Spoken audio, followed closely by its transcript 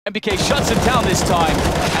MBK shuts him down this time,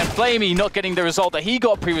 and Flamey not getting the result that he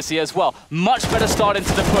got previously as well. Much better start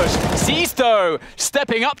into the push. Zisto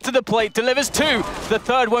stepping up to the plate, delivers two. The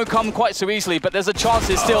third won't come quite so easily, but there's a chance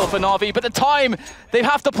here still for Na'Vi. But the time, they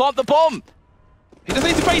have to plant the bomb. He doesn't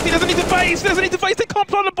need to face, he doesn't need to face, he doesn't need to face, they can't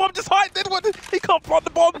plant the bomb, just hide it, he can't plant the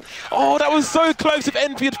bomb. Oh, that was so close if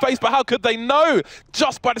EnVy had faced, but how could they know?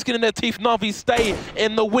 Just by the skin in their teeth, Na'Vi stay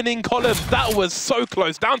in the winning column. That was so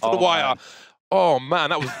close, down to the wire. Man. Oh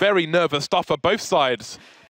man, that was very nervous stuff for both sides.